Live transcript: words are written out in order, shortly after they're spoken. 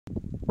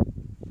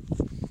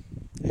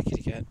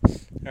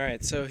that.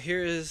 Alright, so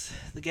here is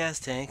the gas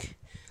tank.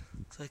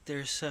 Looks like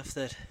there's stuff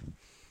that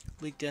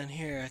leaked down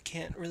here. I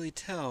can't really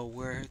tell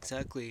where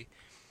exactly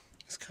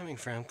it's coming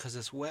from because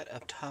it's wet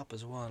up top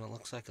as well, and it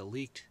looks like it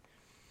leaked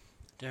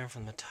down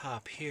from the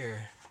top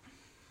here.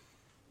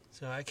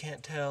 So I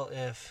can't tell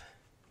if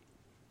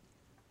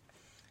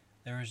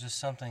there was just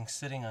something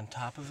sitting on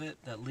top of it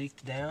that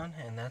leaked down,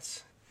 and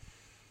that's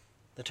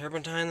the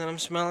turpentine that I'm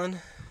smelling,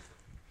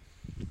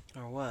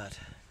 or what.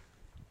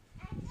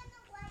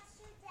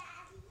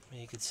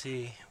 You could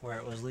see where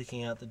it was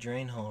leaking out the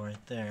drain hole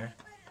right there.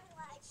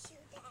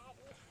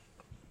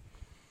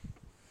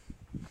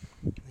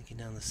 Leaking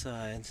down the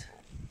sides.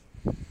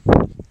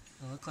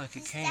 It looked like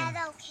it came. Is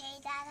that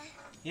okay, Dada?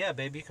 Yeah,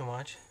 baby, you can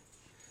watch.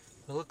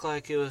 It looked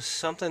like it was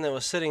something that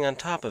was sitting on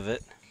top of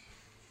it.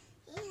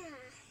 Yeah.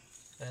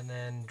 And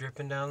then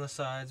dripping down the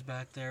sides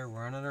back there,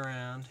 running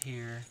around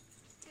here.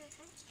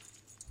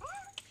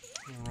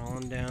 And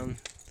rolling down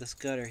this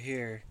gutter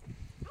here.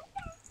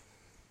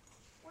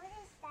 What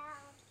is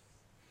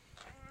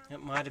that?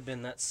 It might have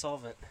been that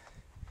solvent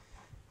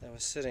that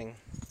was sitting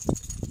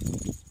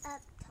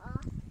Up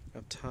top.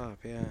 up top,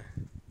 yeah.